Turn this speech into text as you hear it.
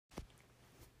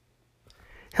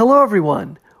Hello,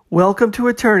 everyone. Welcome to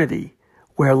Eternity,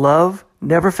 where love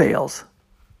never fails.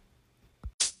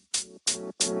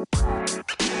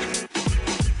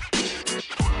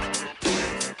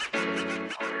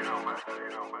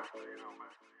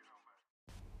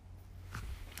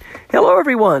 Hello,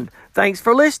 everyone. Thanks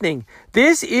for listening.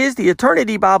 This is the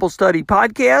Eternity Bible Study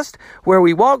Podcast, where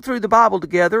we walk through the Bible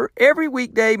together every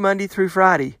weekday, Monday through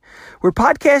Friday. We're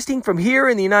podcasting from here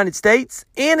in the United States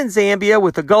and in Zambia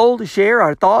with the goal to share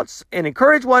our thoughts and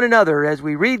encourage one another as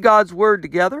we read God's Word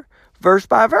together, verse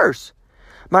by verse.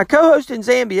 My co-host in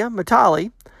Zambia,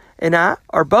 Matali, and I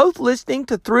are both listening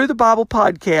to Through the Bible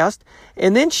podcast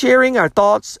and then sharing our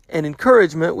thoughts and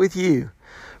encouragement with you.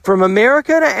 From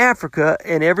America to Africa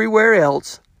and everywhere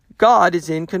else, God is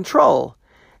in control.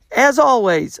 As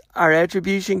always, our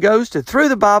attribution goes to Through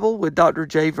the Bible with Dr.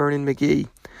 J. Vernon McGee.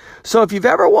 So if you've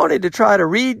ever wanted to try to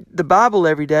read the Bible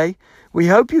every day, we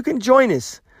hope you can join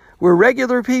us. We're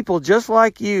regular people just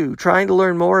like you, trying to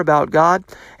learn more about God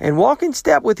and walk in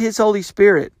step with His Holy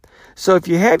Spirit. So if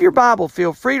you have your Bible,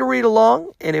 feel free to read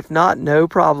along, and if not, no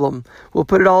problem. We'll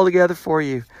put it all together for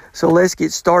you. So let's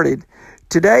get started.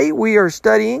 Today we are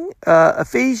studying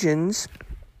Ephesians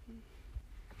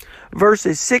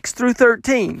verses 6 through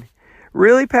 13.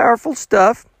 Really powerful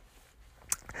stuff.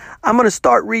 I'm going to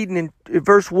start reading in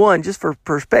verse 1 just for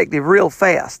perspective real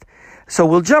fast. So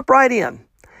we'll jump right in.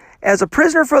 As a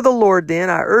prisoner for the Lord, then,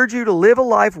 I urge you to live a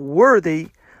life worthy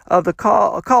of the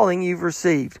calling you've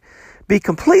received. Be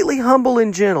completely humble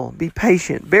and gentle. Be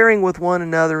patient, bearing with one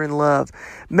another in love.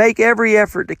 Make every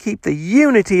effort to keep the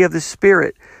unity of the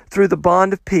Spirit through the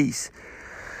bond of peace.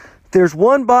 There's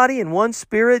one body and one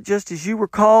Spirit, just as you were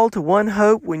called to one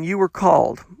hope when you were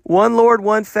called. One Lord,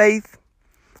 one faith,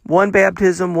 one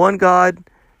baptism, one God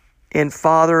and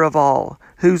Father of all,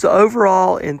 who's over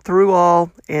all and through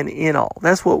all and in all.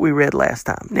 That's what we read last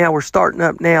time. Now we're starting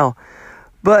up now.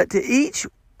 But to each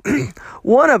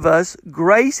one of us,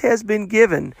 grace has been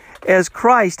given as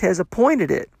Christ has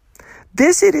appointed it.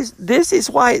 This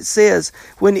is why it says,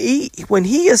 when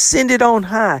he ascended on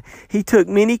high, He took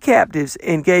many captives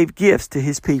and gave gifts to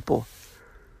His people.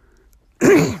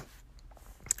 Now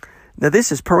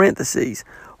this is parentheses.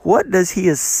 What does He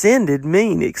ascended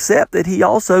mean except that He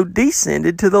also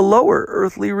descended to the lower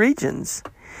earthly regions?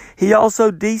 He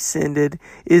also descended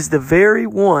is the very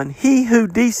one. He who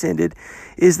descended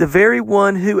is the very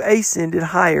one who ascended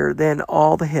higher than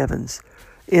all the heavens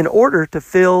in order to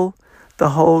fill the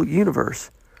whole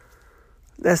universe.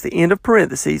 That's the end of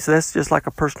parentheses. So that's just like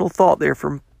a personal thought there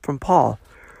from Paul.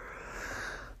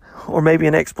 Or maybe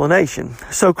an explanation.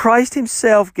 So Christ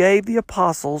Himself gave the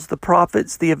apostles, the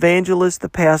prophets, the evangelists, the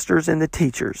pastors, and the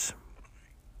teachers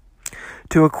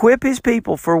to equip His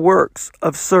people for works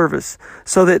of service,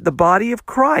 so that the body of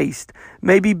Christ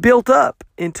may be built up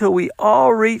until we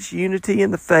all reach unity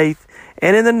in the faith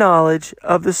and in the knowledge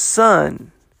of the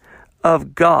Son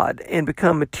of God and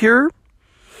become mature,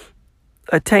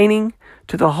 attaining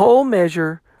to the whole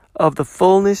measure of the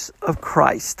fullness of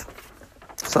Christ.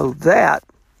 So that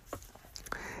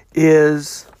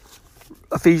is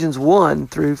Ephesians 1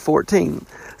 through 14.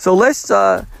 So let's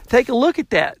take a look at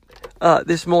that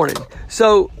this morning.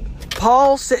 So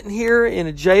Paul's sitting here in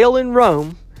a jail in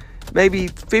Rome, maybe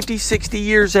 50, 60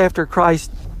 years after Christ,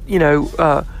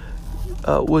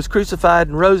 was crucified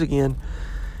and rose again.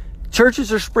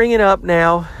 Churches are springing up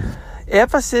now.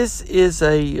 Ephesus is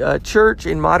a church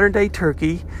in modern-day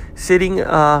Turkey, sitting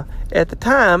at the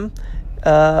time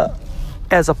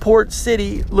as a port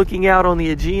city looking out on the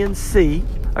Aegean Sea.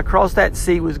 Across that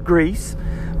sea was Greece.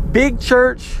 Big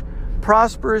church,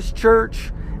 prosperous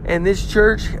church, and this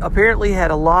church apparently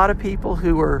had a lot of people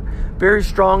who were very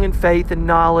strong in faith and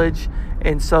knowledge,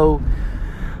 and so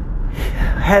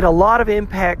had a lot of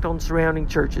impact on surrounding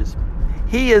churches.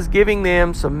 He is giving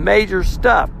them some major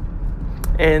stuff.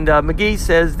 And McGee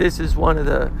says this is one of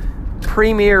the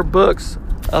premier books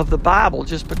of the Bible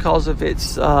just because of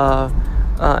its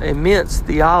immense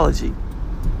theology.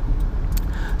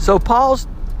 So Paul's,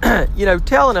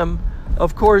 telling them,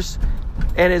 of course,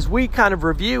 and as we kind of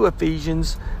review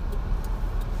Ephesians,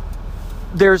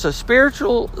 there's a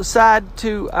spiritual side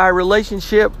to our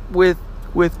relationship with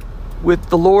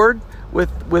the Lord,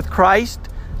 with Christ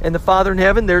and the Father in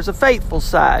heaven. There's a faithful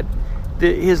side.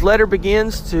 His letter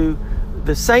begins to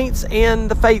the saints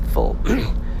and the faithful.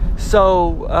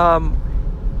 So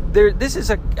this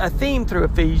is a theme through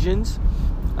Ephesians.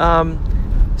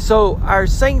 So our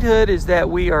sainthood is that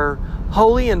we are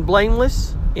holy and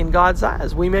blameless in God's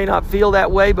eyes. We may not feel that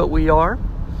way, but we are.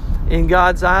 In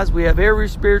God's eyes, we have every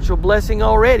spiritual blessing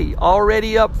already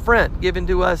up front, given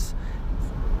to us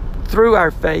through our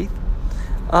faith.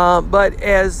 But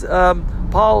as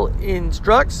Paul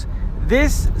instructs,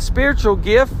 this spiritual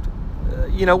gift,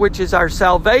 which is our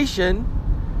salvation,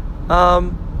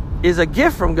 is a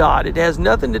gift from God. It has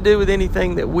nothing to do with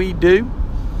anything that we do.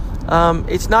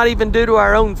 It's not even due to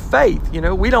our own faith.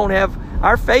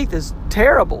 Our faith is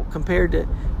terrible compared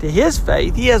to his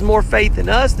faith. He has more faith in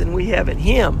us than we have in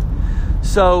him.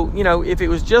 So, if it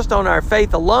was just on our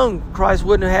faith alone, Christ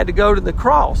wouldn't have had to go to the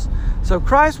cross. So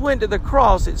Christ went to the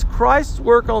cross. It's Christ's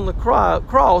work on the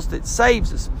cross that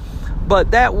saves us. But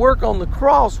that work on the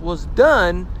cross was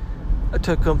done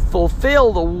to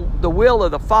fulfill the will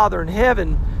of the Father in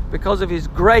heaven because of his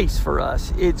grace for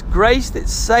us. It's grace that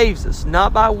saves us,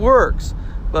 not by works,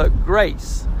 but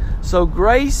grace. So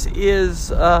grace is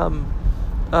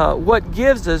what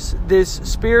gives us this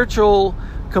spiritual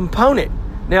component.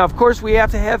 Now, of course, we have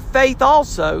to have faith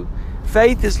also.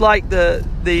 Faith is like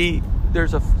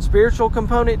there's a spiritual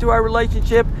component to our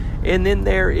relationship, and then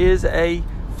there is a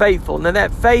faithful. Now,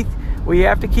 that faith, we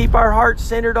have to keep our heart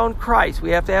centered on Christ.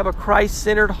 We have to have a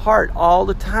Christ-centered heart all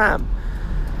the time.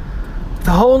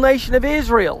 The whole nation of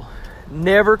Israel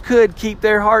never could keep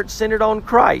their heart centered on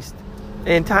Christ.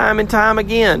 And time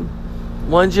again,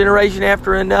 one generation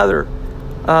after another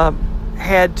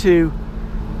had to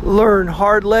learn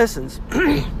hard lessons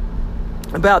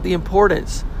about the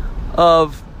importance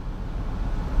of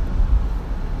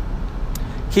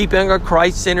keeping a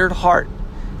Christ-centered heart.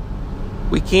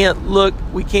 We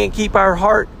can't keep our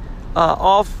heart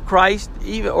off Christ,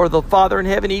 or the Father in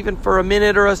heaven, even for a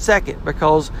minute or a second,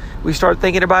 because we start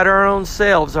thinking about our own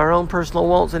selves, our own personal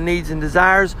wants and needs and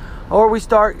desires, or we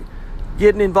start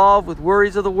getting involved with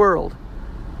worries of the world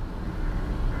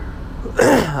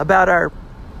about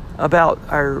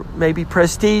our maybe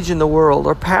prestige in the world,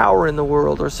 or power in the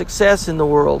world, or success in the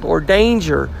world, or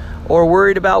danger, or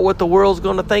worried about what the world's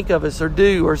going to think of us or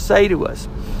do or say to us.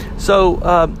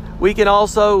 So we can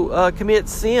also commit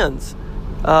sins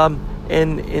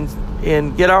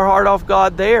and get our heart off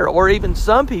God there. Or even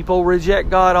some people reject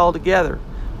God altogether,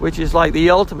 which is like the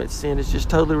ultimate sin. It's just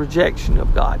totally rejection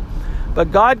of God.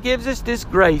 But God gives us this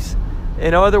grace,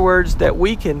 in other words, that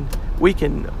we can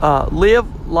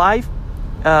live life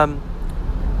and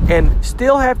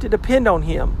still have to depend on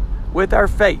him with our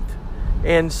faith.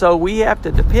 And so we have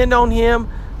to depend on him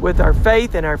with our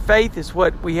faith, and our faith is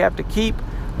what we have to keep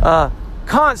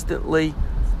constantly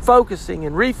focusing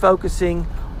and refocusing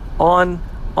on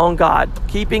God,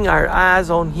 keeping our eyes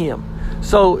on him.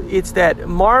 So it's that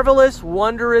marvelous,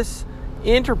 wondrous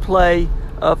interplay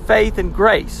of faith and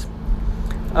grace.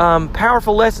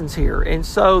 Powerful lessons here. And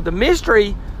so the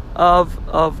mystery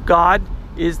of God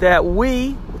is that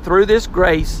we, through this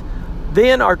grace,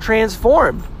 then are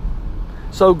transformed.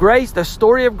 So grace, the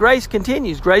story of grace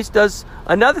continues. Grace does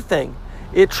another thing.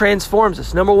 It transforms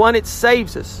us. Number one, it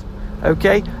saves us.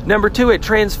 Okay? Number two, it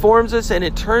transforms us and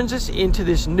it turns us into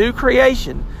this new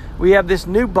creation. We have this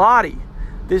new body.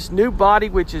 This new body,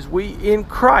 which is we in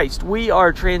Christ. We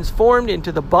are transformed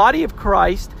into the body of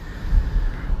Christ.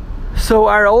 So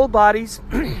our old bodies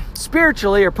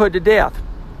spiritually are put to death.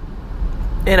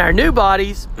 And our new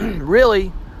bodies,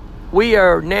 really, we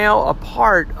are now a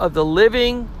part of the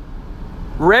living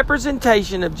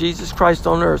representation of Jesus Christ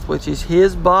on earth, which is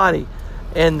his body.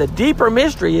 And the deeper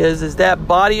mystery is that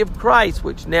body of Christ,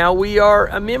 which now we are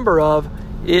a member of,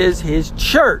 is his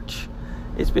church.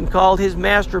 It's been called his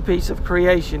masterpiece of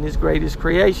creation, his greatest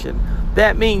creation.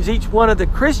 That means each one of the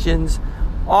Christians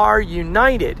are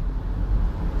united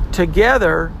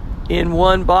together in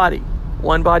one body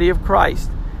of Christ.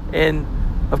 And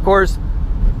of course,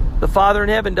 the Father in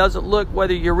heaven doesn't look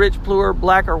whether you're rich, poor,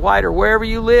 black, or white, or wherever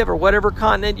you live, or whatever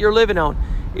continent you're living on.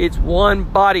 It's one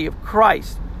body of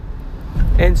Christ.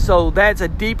 And so that's a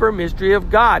deeper mystery of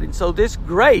God. And so this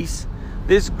grace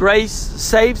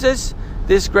saves us.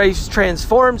 This grace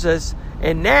transforms us.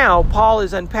 And now Paul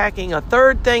is unpacking a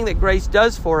third thing that grace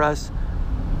does for us.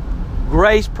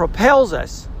 Grace propels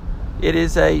us. It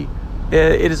is a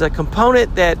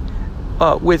component that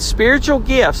with spiritual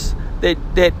gifts that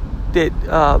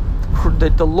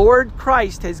the Lord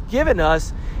Christ has given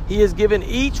us. He has given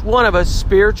each one of us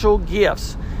spiritual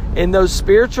gifts. And those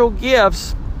spiritual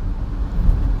gifts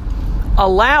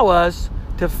allow us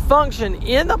to function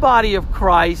in the body of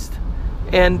Christ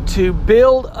and to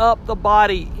build up the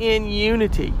body in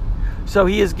unity. So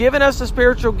he has given us the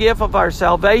spiritual gift of our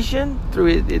salvation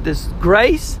through this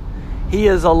grace. He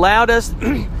has allowed us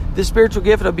the spiritual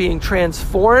gift of being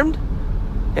transformed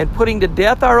and putting to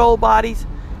death our old bodies.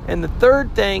 And the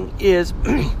third thing is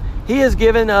he has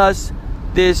given us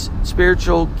this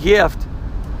spiritual gift,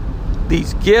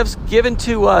 these gifts given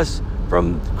to us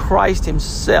from Christ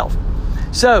himself.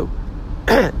 So,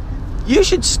 You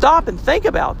should stop and think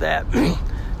about that.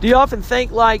 Do you often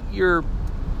think like you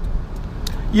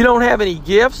don't have any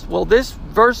gifts? Well, this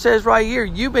verse says right here,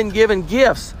 you've been given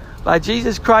gifts by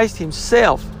Jesus Christ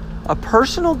himself. A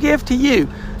personal gift to you.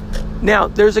 Now,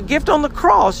 there's a gift on the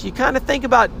cross. You kind of think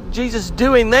about Jesus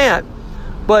doing that.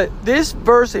 But this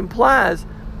verse implies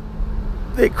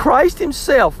that Christ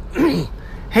himself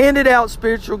handed out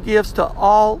spiritual gifts to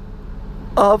all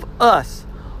of us.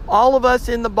 All of us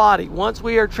in the body. Once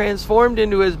we are transformed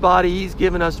into his body, he's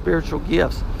given us spiritual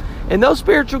gifts. And those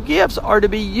spiritual gifts are to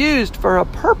be used for a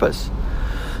purpose.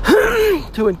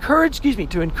 to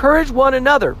encourage one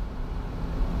another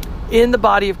in the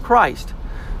body of Christ.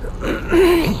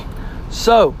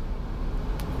 So,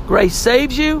 grace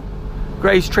saves you,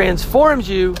 grace transforms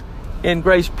you, and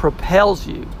grace propels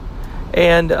you.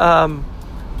 And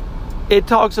it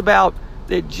talks about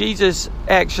that Jesus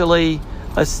actually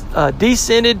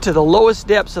descended to the lowest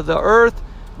depths of the earth.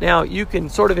 Now, you can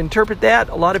sort of interpret that.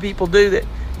 A lot of people do that.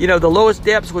 The lowest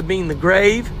depths would mean the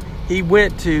grave. He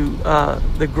went to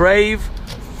the grave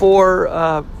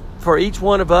for each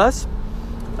one of us.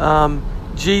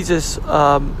 Jesus,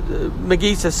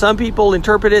 McGee says, some people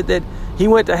interpret it that he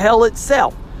went to hell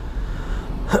itself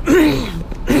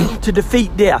to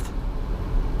defeat death.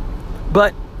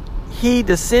 But he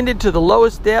descended to the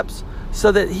lowest depths so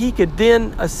that he could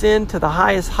then ascend to the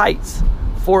highest heights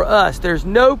for us. There's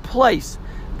no place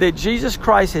that Jesus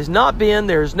Christ has not been.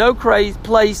 There's no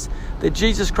place that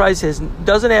Jesus Christ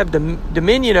doesn't have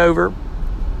dominion over.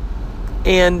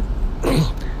 And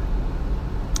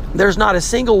there's not a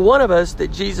single one of us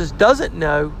that Jesus doesn't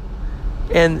know.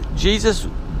 And Jesus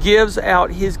gives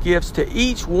out his gifts to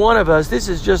each one of us. This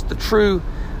is just the true,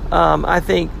 I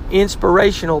think,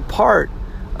 inspirational part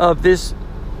of this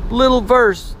little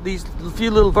verse, these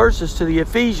few little verses to the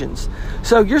Ephesians.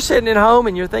 So you're sitting at home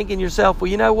and you're thinking to yourself,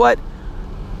 well, you know what?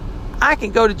 I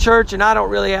can go to church and I don't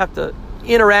really have to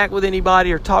interact with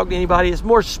anybody or talk to anybody. It's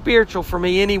more spiritual for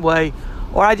me anyway.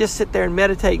 Or I just sit there and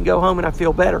meditate and go home and I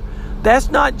feel better. That's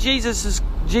not Jesus's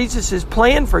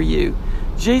plan for you.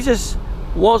 Jesus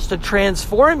wants to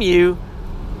transform you.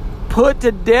 Put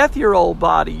to death your old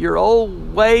body. Your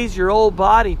old ways, your old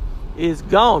body is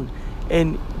gone.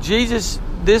 And Jesus,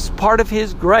 this part of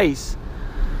his grace,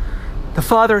 the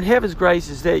Father in heaven's grace,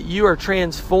 is that you are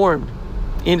transformed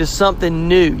into something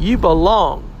new. You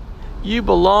belong. You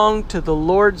belong to the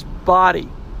Lord's body.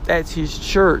 That's his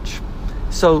church.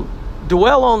 So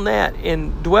dwell on that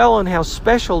and dwell on how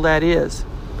special that is,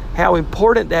 how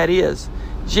important that is.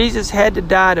 Jesus had to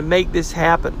die to make this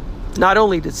happen. Not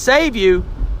only to save you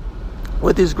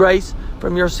with his grace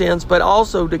from your sins, but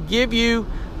also to give you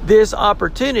this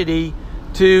opportunity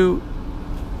to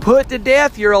put to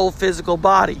death your old physical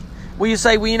body. Well, you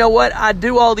say, well, you know what? I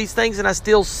do all these things and I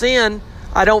still sin.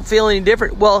 I don't feel any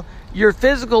different. Well, your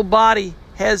physical body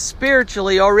has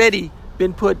spiritually already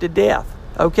been put to death.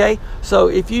 Okay? So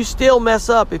if you still mess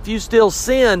up, if you still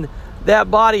sin,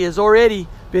 that body has already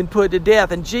been put to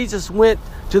death. And Jesus went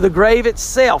to the grave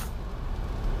itself.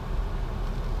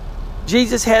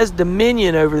 Jesus has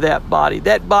dominion over that body.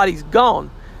 That body's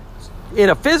gone. In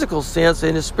a physical sense,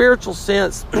 in a spiritual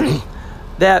sense, in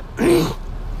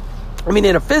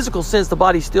a physical sense, the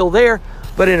body's still there,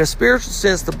 but in a spiritual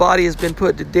sense, the body has been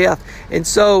put to death. And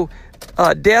so,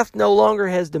 death no longer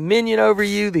has dominion over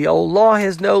you. The old law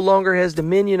no longer has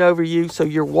dominion over you. So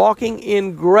you're walking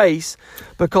in grace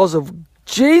because of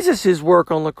Jesus' work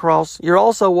on the cross. You're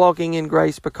also walking in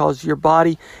grace because your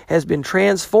body has been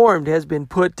transformed, has been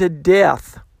put to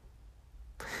death.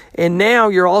 And now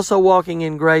you're also walking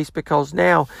in grace because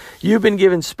now you've been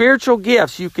given spiritual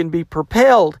gifts. You can be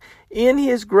propelled in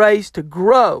his grace to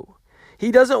grow.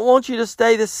 He doesn't want you to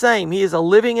stay the same. He is a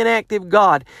living and active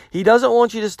God. He doesn't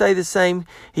want you to stay the same.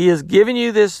 He has given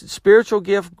you this spiritual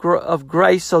gift of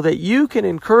grace so that you can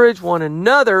encourage one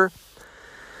another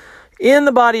in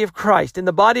the body of Christ. And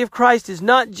the body of Christ is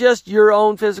not just your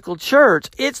own physical church.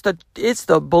 It's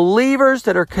the believers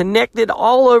that are connected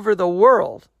all over the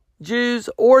world. Jews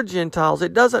or Gentiles.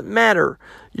 It doesn't matter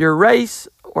your race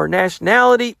or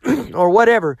nationality or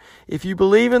whatever. If you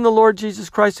believe in the Lord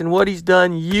Jesus Christ and what he's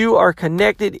done, you are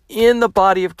connected in the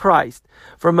body of Christ.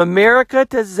 From America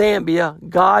to Zambia,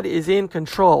 God is in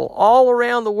control all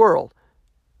around the world.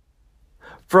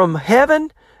 From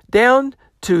heaven down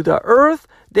to the earth,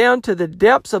 down to the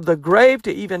depths of the grave,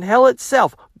 to even hell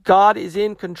itself, God is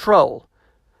in control.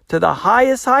 To the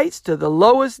highest heights, to the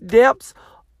lowest depths,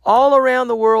 all around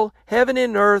the world, heaven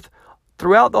and earth,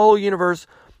 throughout the whole universe,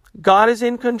 God is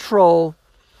in control.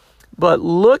 But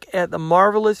look at the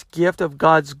marvelous gift of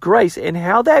God's grace and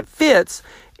how that fits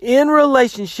in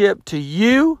relationship to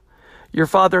you, your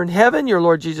Father in heaven, your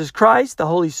Lord Jesus Christ, the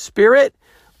Holy Spirit,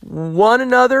 one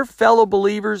another, fellow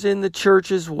believers in the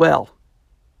church as well.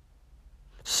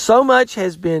 So much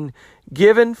has been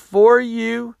given for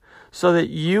you so that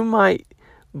you might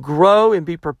grow and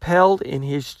be propelled in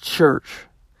His church.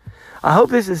 I hope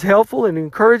this is helpful and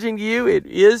encouraging to you. It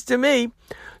is to me.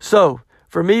 So,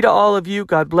 for me to all of you,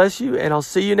 God bless you, and I'll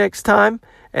see you next time.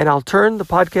 And I'll turn the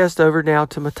podcast over now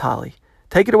to Matali.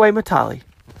 Take it away, Matali.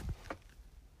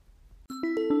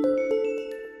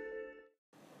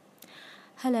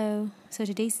 Hello. So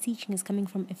today's teaching is coming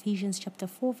from Ephesians chapter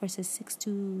 4, verses 6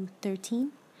 to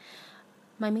 13.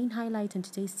 My main highlight in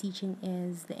today's teaching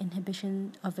is the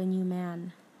inhibition of a new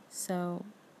man. So,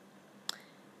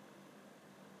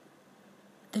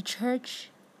 the church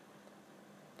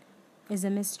is a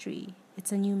mystery.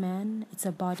 It's a new man. It's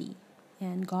a body.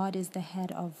 And God is the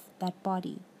head of that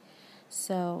body.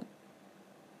 So,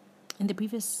 in the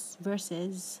previous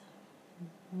verses,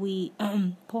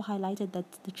 Paul highlighted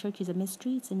that the church is a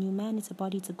mystery. It's a new man. It's a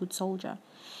body. It's a good soldier.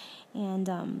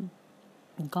 And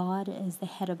God is the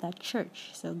head of that church.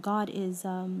 So God is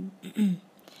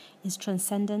is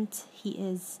transcendent. He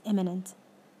is immanent.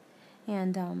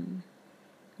 And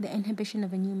the inhibition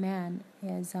of a new man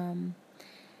is,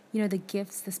 the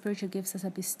gifts, the spiritual gifts that are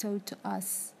bestowed to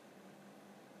us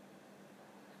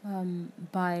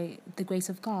by the grace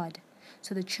of God.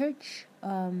 So the church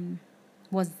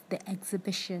was the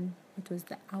exhibition. It was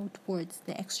the outwards,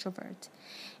 the extrovert.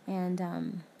 And,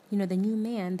 the new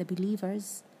man, the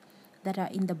believers that are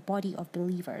in the body of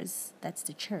believers, that's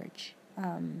the church,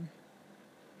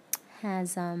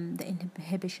 has the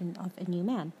inhibition of a new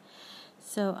man.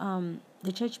 So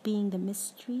the church being the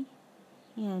mystery,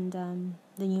 and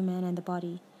the new man and the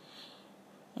body,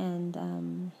 and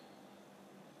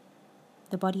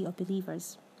the body of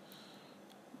believers,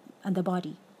 and the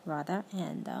body rather,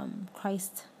 and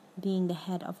Christ being the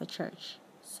head of the church.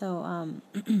 So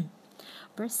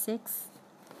verse 6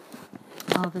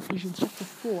 of Ephesians chapter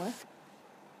 4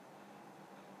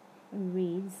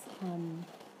 reads,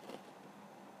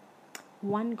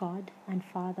 one God and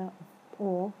Father of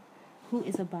all, who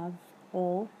is above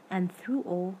all and through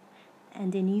all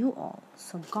and in you all.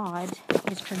 So God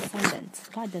is transcendent.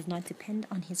 God does not depend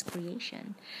on His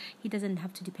creation. He doesn't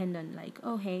have to depend on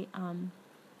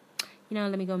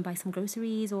let me go and buy some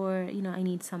groceries, or I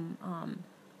need some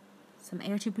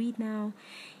air to breathe now.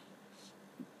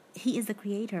 He is the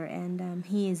creator, and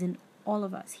He is in all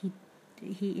of us.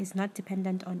 He is not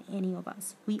dependent on any of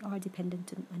us. We are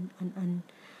dependent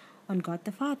on God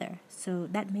the Father. So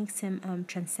that makes Him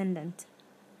transcendent.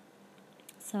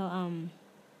 So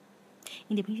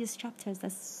in the previous chapters,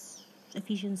 that's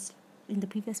Ephesians, in the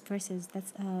previous verses,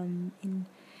 that's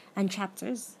and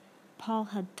chapters, Paul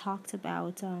had talked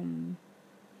about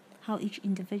how each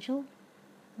individual,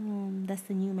 that's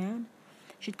the new man,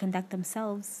 should conduct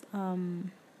themselves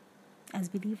as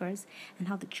believers, and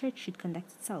how the church should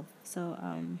conduct itself. So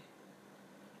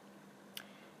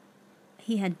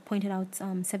he had pointed out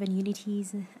 7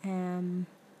 unities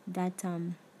that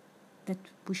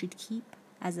we should keep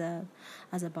as a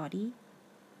body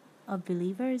of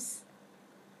believers,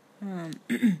 and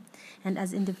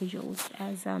as individuals,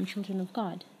 as children of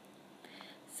God.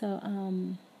 So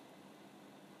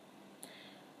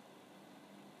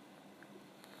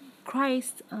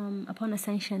Christ, upon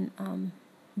ascension,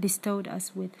 bestowed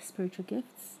us with spiritual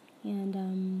gifts,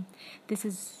 and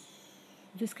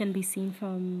this can be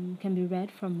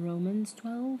read from Romans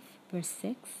 12 verse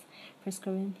 6, 1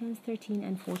 Corinthians 13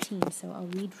 and 14. So I'll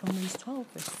read Romans 12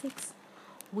 verse 6,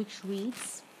 which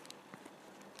reads,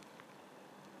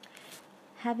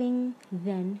 having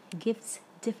then gifts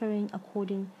differing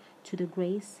according to the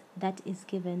grace that is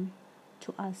given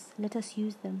to us, let us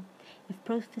use them. If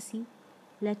prophecy,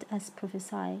 let us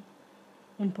prophesy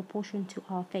in proportion to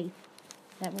our faith.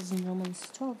 That was in Romans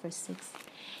 12 verse 6.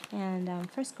 And 1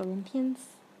 Corinthians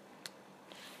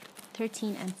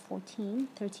 13 and 14.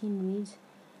 13 reads,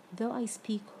 though I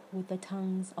speak with the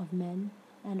tongues of men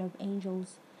and of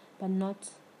angels,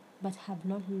 but have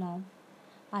not love,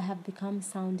 I have become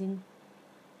sounding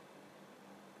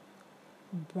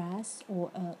brass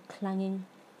or a clanging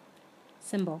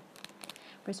cymbal.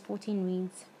 Verse 14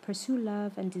 reads, pursue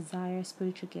love and desire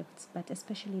spiritual gifts, but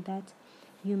especially that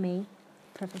you may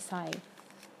prophesy.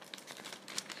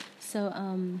 So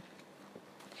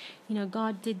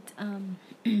God did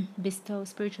bestow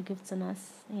spiritual gifts on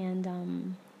us,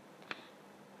 and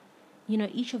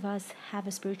each of us have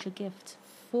a spiritual gift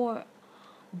for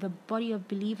the body of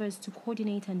believers to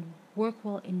coordinate and work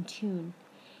well in tune.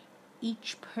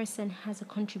 Each person has a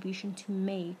contribution to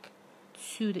make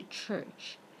to the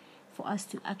church. for us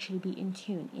to actually be in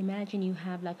tune. Imagine you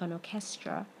have like an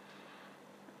orchestra,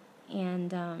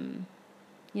 and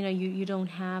you don't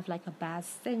have like a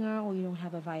bass singer, or you don't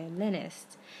have a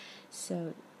violinist,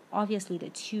 so obviously the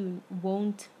tune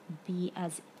won't be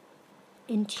as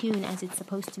in tune as it's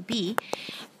supposed to be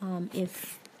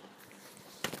if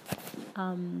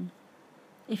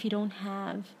you don't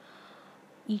have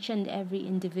each and every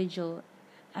individual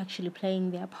actually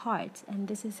playing their part. And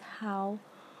this is how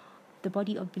the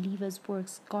body of believers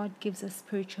works. God gives us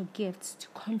spiritual gifts to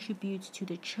contribute to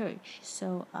the church.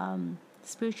 So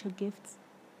spiritual gifts,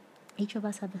 each of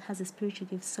us has a spiritual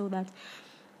gift, so that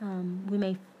we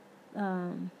may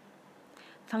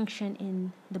function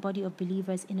in the body of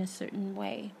believers in a certain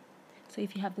way. So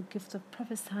if you have the gift of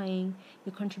prophesying,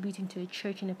 you're contributing to a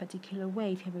church in a particular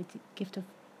way. If you have a gift of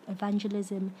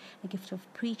evangelism, a gift of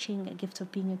preaching, a gift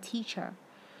of being a teacher,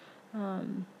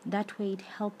 that way it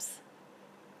helps,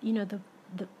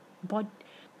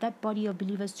 that body of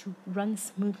believers to run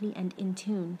smoothly and in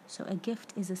tune. So a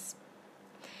gift is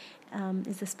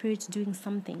the Spirit doing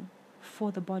something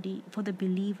for the body, for the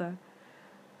believer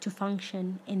to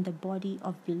function in the body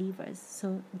of believers.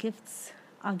 So gifts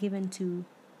are given to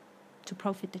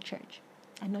profit the church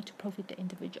and not to profit the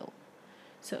individual.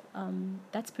 So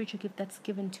that spiritual gift that's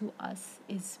given to us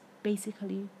is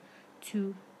basically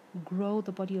to grow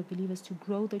the body of believers, to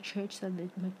grow the church, so that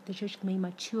the church may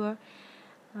mature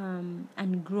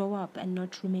and grow up and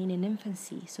not remain in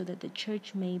infancy, so that the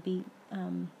church may be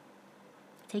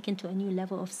taken to a new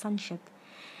level of sonship.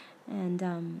 And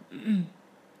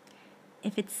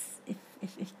if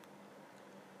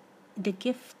the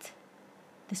gift,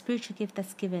 the spiritual gift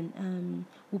that's given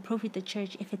will profit the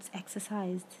church if it's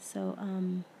exercised. So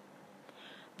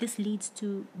this leads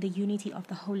to the unity of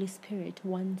the Holy Spirit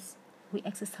once we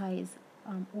exercise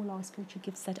all our spiritual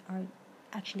gifts that are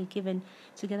actually given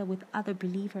together with other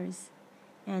believers,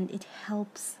 and it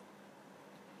helps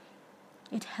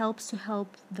to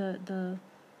help the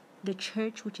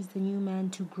church, which is the new man,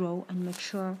 to grow and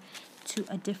mature to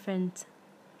a different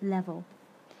level.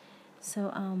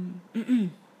 So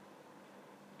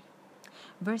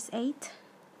verse 8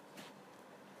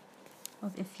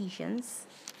 of Ephesians,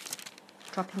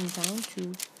 dropping down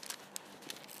to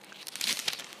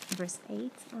verse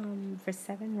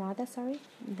 7 rather, and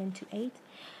then to 8.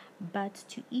 But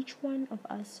to each one of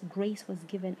us grace was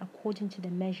given according to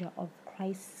the measure of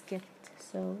Christ's gift.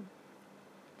 So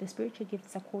the spiritual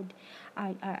gifts are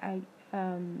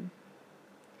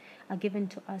given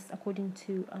to us according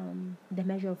to the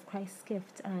measure of Christ's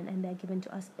gift, and they're given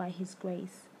to us by His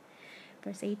grace.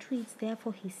 Verse 8 reads,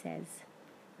 "Therefore he says,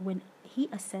 when He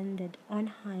ascended on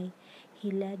high, He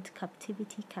led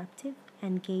captivity captive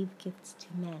and gave gifts to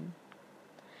men."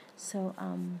 So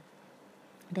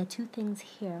there are two things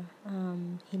here.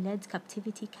 He led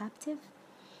captivity captive,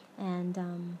 and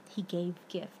He gave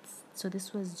gifts. So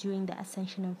this was during the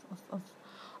ascension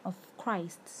of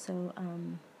Christ. So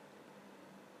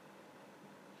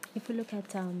if we look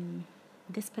at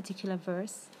this particular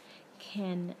verse,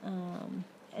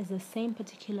 as the same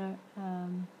particular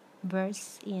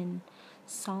verse in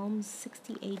Psalms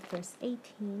 68 verse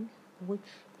 18,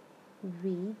 which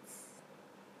reads,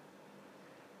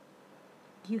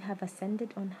 "You have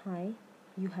ascended on high,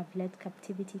 you have led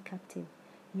captivity captive,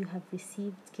 you have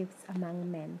received gifts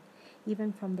among men,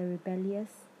 even from the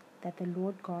rebellious, that the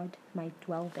Lord God might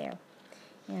dwell there."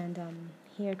 And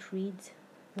here it reads,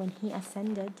 when He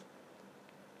ascended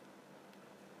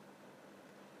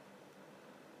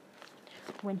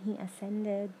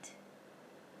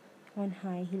on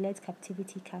high, He led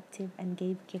captivity captive and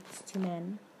gave gifts to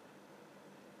men.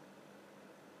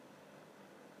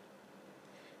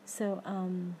 So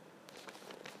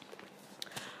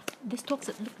this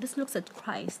looks at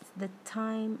Christ. The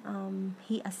time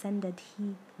He ascended,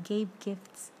 He gave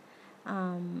gifts.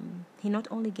 He not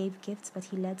only gave gifts, but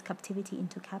He led captivity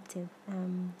into captive.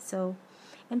 So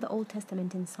in the Old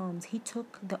Testament, in Psalms, He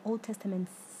took the Old Testament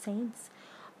saints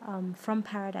from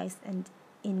paradise and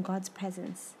in God's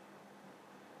presence.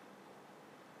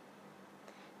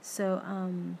 So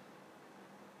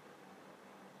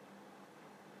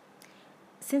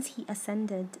since He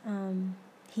ascended,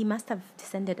 He must have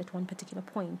descended at one particular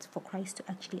point for Christ to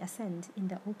actually ascend. In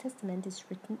the Old Testament is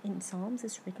written, in Psalms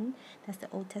is written, that's the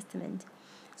Old Testament.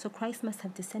 So Christ must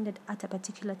have descended at a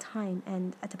particular time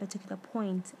and at a particular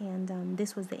point, and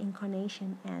this was the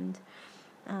incarnation, and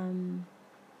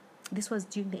this was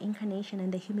during the incarnation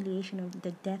and the humiliation of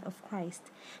the death of Christ.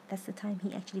 That's the time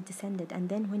He actually descended. And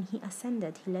then when He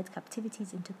ascended, He led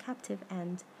captivities into captive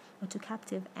and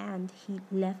He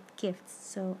left gifts.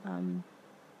 So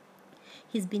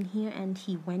He's been here and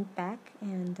He went back,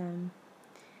 and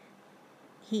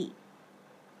he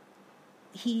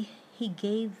he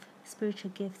gave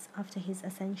spiritual gifts after his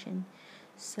ascension,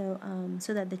 so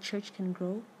that the church can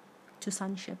grow to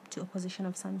sonship, to a position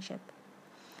of sonship.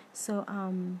 So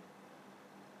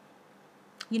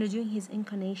during his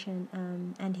incarnation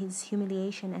and his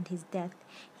humiliation and his death,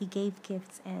 he gave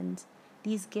gifts, and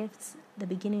these gifts, the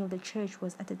beginning of the church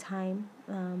was at the time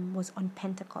was on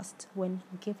Pentecost, when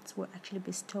gifts were actually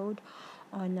bestowed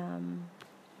on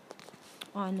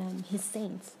his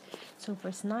saints. So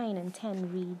verse 9 and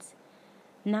 10 reads,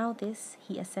 "Now this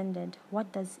he ascended,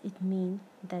 what does it mean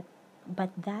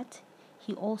but that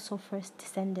he also first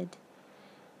descended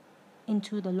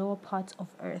into the lower parts of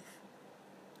earth?"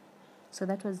 So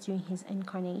that was during his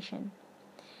incarnation.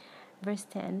 Verse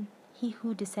 10, "He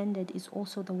who descended is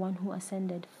also the one who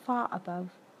ascended far above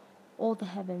all the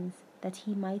heavens, that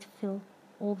he might fill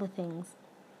all the things."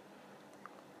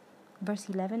 Verse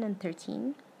 11 and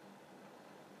 13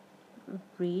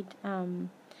 read,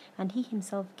 "And he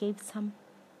himself gave some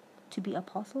to be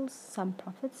apostles, some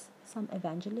prophets, some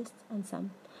evangelists, and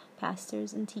some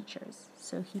pastors and teachers."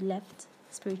 So he left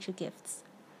spiritual gifts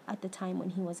at the time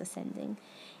when he was ascending.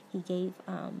 He gave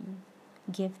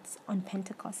gifts on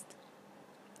Pentecost.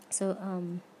 So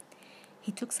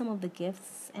he took some of the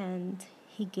gifts and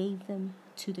he gave them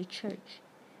to the church,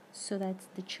 so that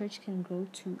the church can grow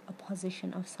to a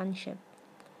position of sonship.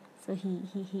 So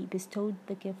he bestowed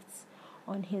the gifts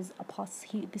on his apostles.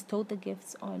 He bestowed the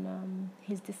gifts on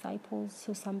his disciples.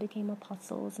 So some became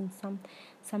apostles and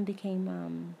some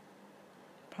became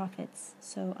prophets.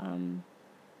 So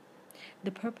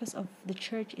the purpose of the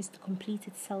church is to complete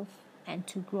itself and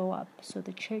to grow up. So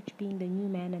the church being the new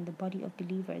man and the body of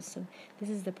believers. So this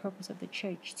is the purpose of the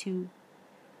church, to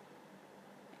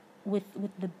with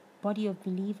the body of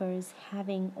believers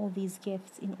having all these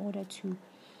gifts in order to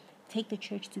take the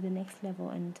church to the next level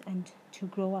and to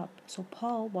grow up. So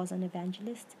Paul was an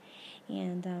evangelist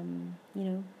and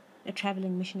a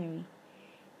traveling missionary,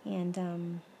 and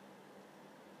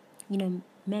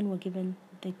men were given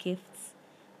the gifts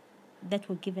that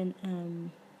were given.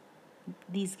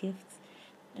 These gifts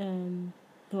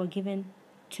they were given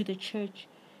to the church,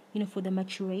 for the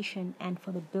maturation and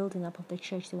for the building up of the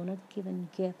church. They were not given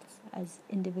gifts as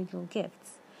individual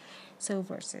gifts. So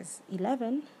verses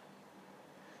 11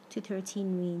 to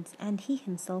 13 reads, "And he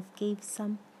himself gave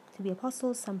some to be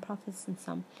apostles, some prophets, and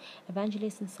some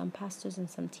evangelists, and some pastors, and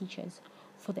some teachers,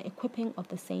 for the equipping of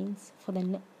the saints, for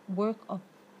the work of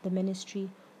the ministry,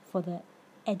 for the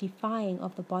edifying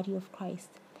of the body of Christ,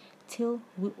 till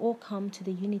we all come to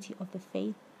the unity of the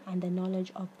faith and the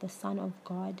knowledge of the Son of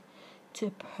God, to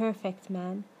a perfect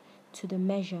man, to the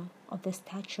measure of the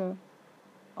stature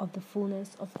of the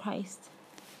fullness of Christ."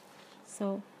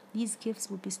 So these gifts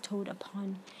were bestowed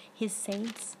upon his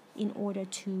saints in order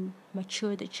to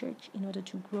mature the church, in order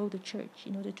to grow the church,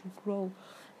 in order to grow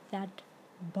that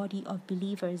body of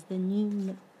believers,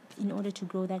 in order to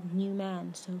grow that new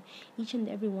man. So each and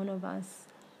every one of us,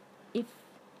 if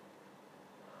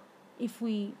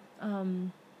we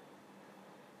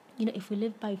if we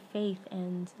live by faith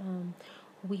and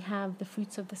we have the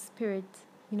fruits of the Spirit,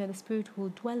 the Spirit will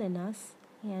dwell in us,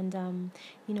 and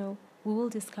we will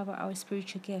discover our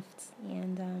spiritual gifts,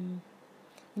 and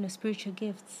spiritual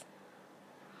gifts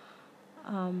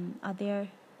are there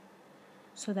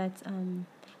so that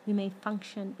we may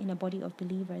function in a body of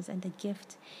believers, and the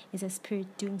gift is a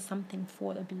spirit doing something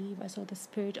for the believer. So the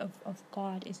Spirit of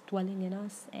God is dwelling in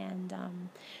us, and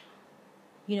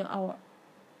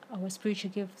our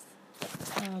spiritual gifts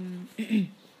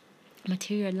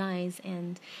materialize,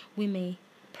 and we may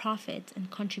profit and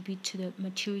contribute to the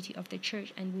maturity of the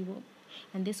church,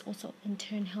 and this also in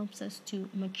turn helps us to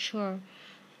mature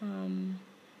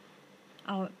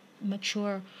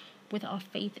with our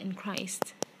faith in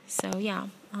Christ. So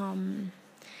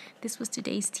this was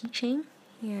today's teaching,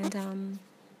 and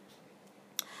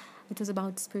it was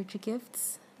about spiritual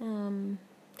gifts.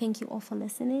 Thank you all for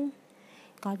listening.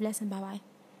 God bless, and bye-bye.